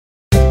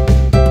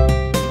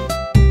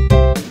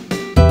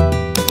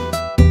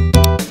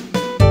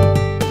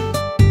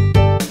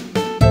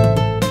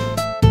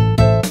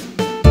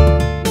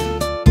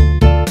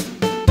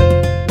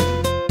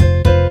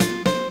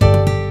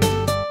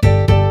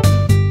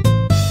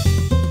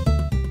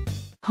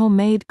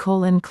Homemade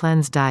colon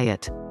cleanse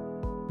diet.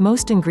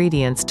 Most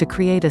ingredients to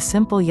create a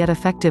simple yet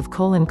effective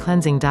colon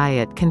cleansing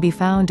diet can be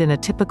found in a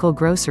typical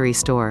grocery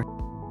store.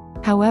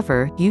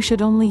 However, you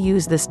should only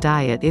use this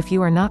diet if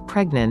you are not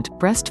pregnant,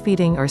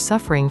 breastfeeding, or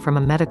suffering from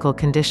a medical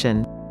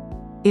condition.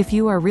 If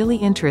you are really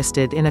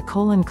interested in a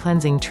colon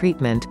cleansing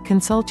treatment,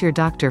 consult your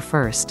doctor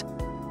first.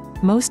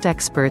 Most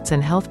experts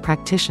and health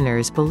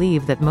practitioners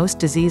believe that most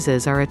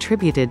diseases are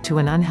attributed to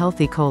an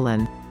unhealthy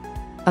colon.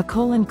 A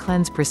colon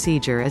cleanse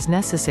procedure is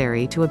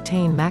necessary to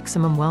obtain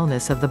maximum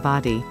wellness of the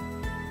body.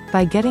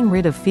 By getting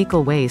rid of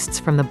fecal wastes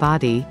from the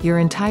body, your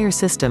entire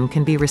system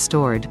can be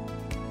restored.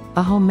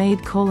 A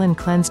homemade colon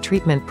cleanse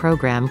treatment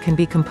program can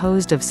be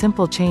composed of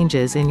simple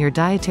changes in your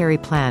dietary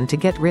plan to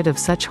get rid of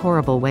such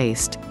horrible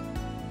waste.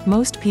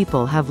 Most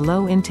people have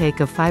low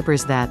intake of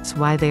fibers, that's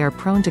why they are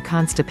prone to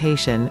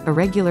constipation,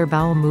 irregular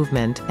bowel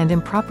movement, and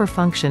improper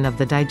function of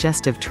the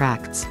digestive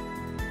tracts.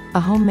 A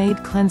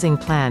homemade cleansing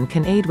plan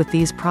can aid with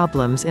these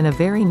problems in a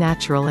very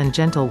natural and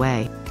gentle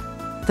way.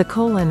 The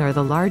colon, or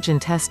the large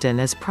intestine,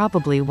 is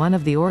probably one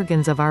of the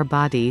organs of our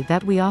body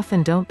that we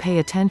often don't pay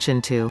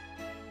attention to.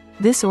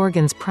 This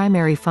organ's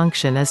primary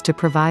function is to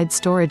provide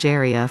storage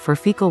area for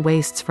fecal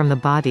wastes from the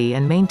body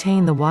and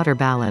maintain the water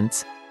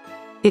balance.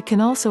 It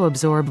can also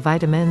absorb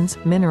vitamins,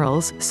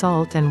 minerals,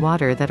 salt, and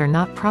water that are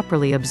not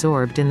properly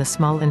absorbed in the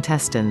small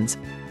intestines.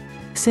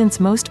 Since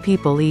most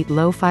people eat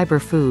low-fiber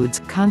foods,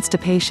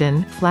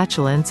 constipation,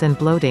 flatulence, and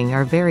bloating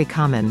are very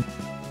common.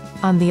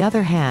 On the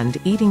other hand,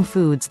 eating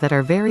foods that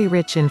are very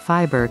rich in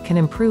fiber can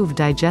improve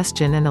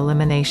digestion and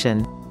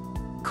elimination.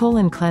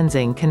 Colon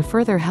cleansing can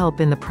further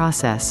help in the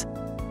process.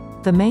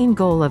 The main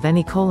goal of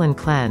any colon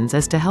cleanse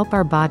is to help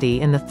our body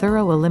in the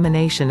thorough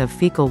elimination of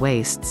fecal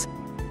wastes.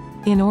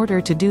 In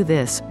order to do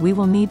this, we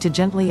will need to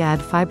gently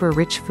add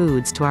fiber-rich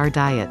foods to our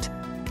diet.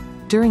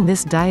 During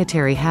this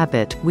dietary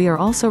habit, we are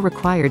also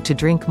required to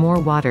drink more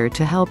water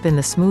to help in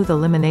the smooth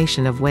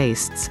elimination of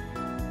wastes.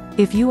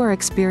 If you are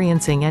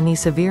experiencing any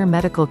severe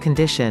medical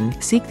condition,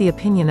 seek the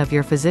opinion of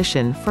your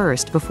physician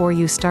first before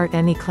you start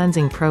any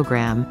cleansing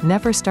program.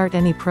 Never start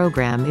any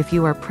program if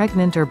you are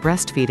pregnant or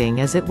breastfeeding,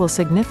 as it will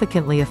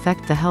significantly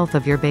affect the health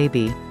of your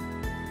baby.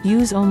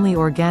 Use only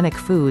organic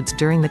foods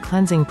during the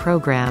cleansing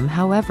program,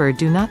 however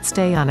do not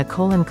stay on a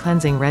colon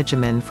cleansing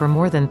regimen for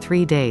more than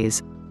 3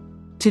 days.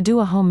 To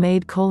do a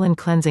homemade colon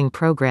cleansing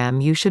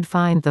program, you should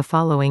find the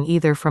following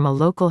either from a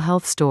local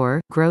health store,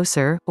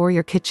 grocer, or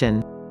your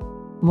kitchen.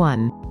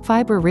 1.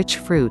 Fiber-rich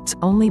fruits.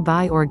 Only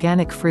buy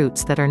organic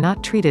fruits that are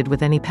not treated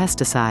with any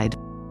pesticide.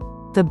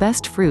 The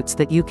best fruits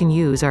that you can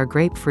use are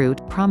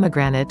grapefruit,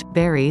 pomegranate,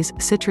 berries,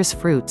 citrus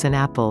fruits, and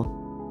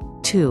apple.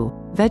 2.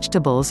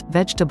 Vegetables.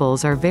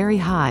 Vegetables are very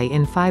high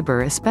in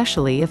fiber,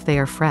 especially if they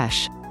are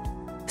fresh.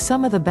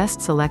 Some of the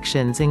best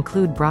selections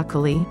include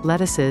broccoli,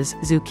 lettuces,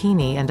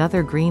 zucchini, and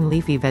other green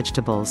leafy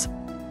vegetables.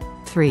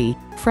 3.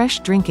 Fresh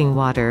drinking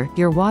water.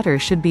 Your water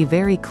should be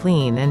very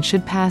clean and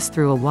should pass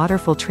through a water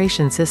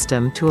filtration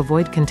system to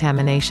avoid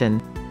contamination.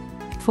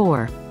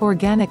 4.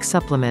 Organic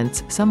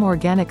supplements. Some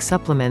organic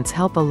supplements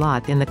help a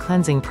lot in the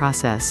cleansing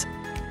process.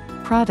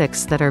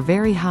 Products that are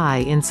very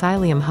high in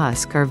psyllium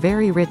husk are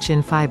very rich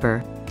in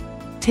fiber.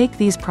 Take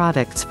these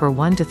products for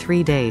 1 to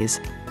 3 days.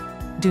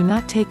 Do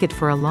not take it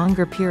for a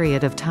longer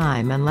period of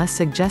time unless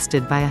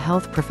suggested by a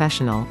health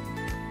professional.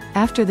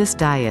 After this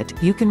diet,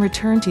 you can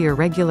return to your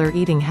regular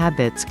eating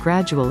habits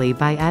gradually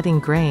by adding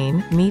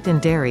grain, meat,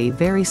 and dairy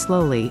very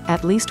slowly,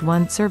 at least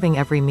 1 serving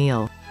every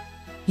meal.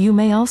 You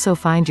may also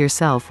find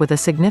yourself with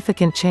a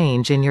significant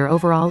change in your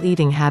overall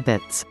eating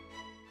habits.